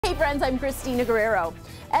Hey friends, I'm Christina Guerrero.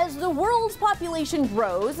 As the world's population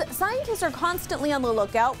grows, scientists are constantly on the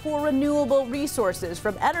lookout for renewable resources,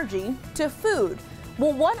 from energy to food.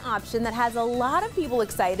 Well, one option that has a lot of people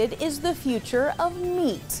excited is the future of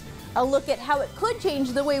meat. A look at how it could change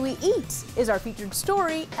the way we eat is our featured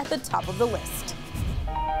story at the top of the list.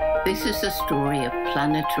 This is the story of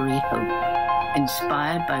planetary hope,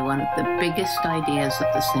 inspired by one of the biggest ideas of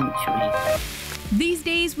the century. These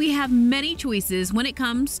days, we have many choices when it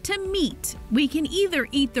comes to meat. We can either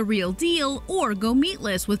eat the real deal or go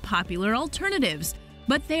meatless with popular alternatives.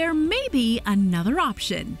 But there may be another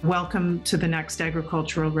option. Welcome to the next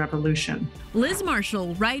agricultural revolution. Liz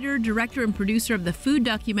Marshall, writer, director, and producer of the food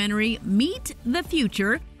documentary Meat the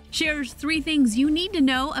Future, shares 3 things you need to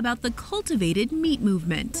know about the cultivated meat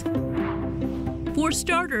movement. For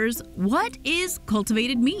starters, what is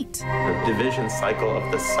cultivated meat? The division cycle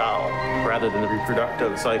of the cell rather than the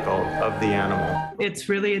reproductive cycle of the animal. It's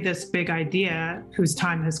really this big idea whose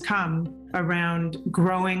time has come around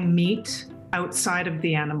growing meat outside of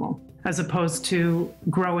the animal, as opposed to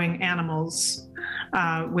growing animals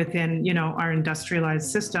within, our industrialized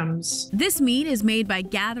systems. This meat is made by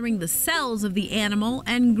gathering the cells of the animal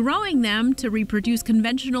and growing them to reproduce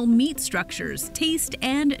conventional meat structures, taste,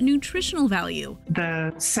 and nutritional value.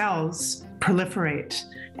 The cells proliferate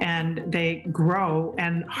and they grow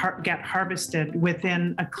and get harvested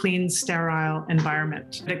within a clean, sterile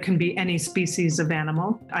environment. It can be any species of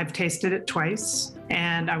animal. I've tasted it twice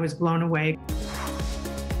and I was blown away.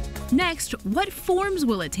 Next, what forms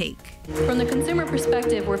will it take? From the consumer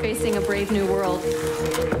perspective, we're facing a brave new world.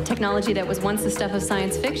 Technology that was once the stuff of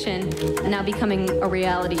science fiction, now becoming a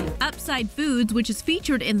reality. Upside Foods, which is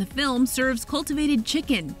featured in the film, serves cultivated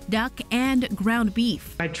chicken, duck, and ground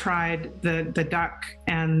beef. I tried the duck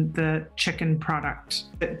and the chicken product.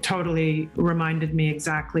 It totally reminded me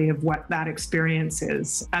exactly of what that experience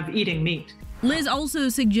is of eating meat. Liz also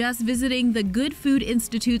suggests visiting the Good Food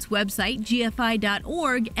Institute's website,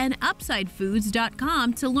 gfi.org, and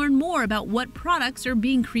upsidefoods.com to learn more about what products are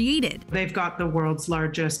being created. They've got the world's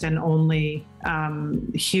largest and only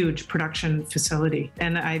huge production facility,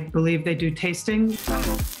 and I believe they do tasting.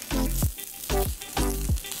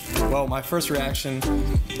 Well, my first reaction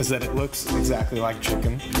is that it looks exactly like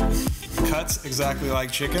chicken, cuts exactly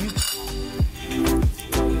like chicken.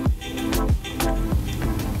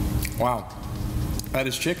 Wow. That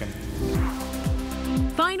is chicken.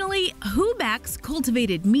 Finally, who backs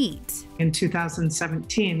cultivated meat? In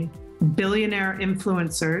 2017, billionaire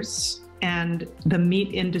influencers and the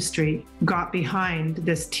meat industry got behind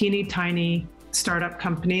this teeny tiny startup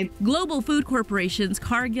company. Global food corporations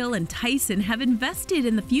Cargill and Tyson have invested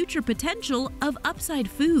in the future potential of Upside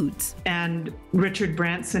Foods. And Richard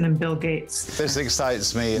Branson and Bill Gates. This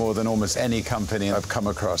excites me more than almost any company I've come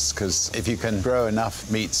across, because if you can grow enough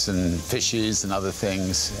meats and fishes and other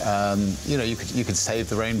things, you could save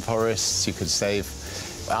the rainforests, you could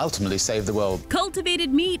ultimately save the world.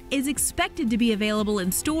 Cultivated meat is expected to be available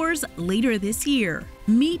in stores later this year.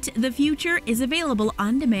 Meat the Future is available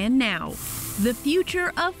on demand now. The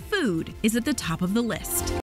future of food is at the top of the list.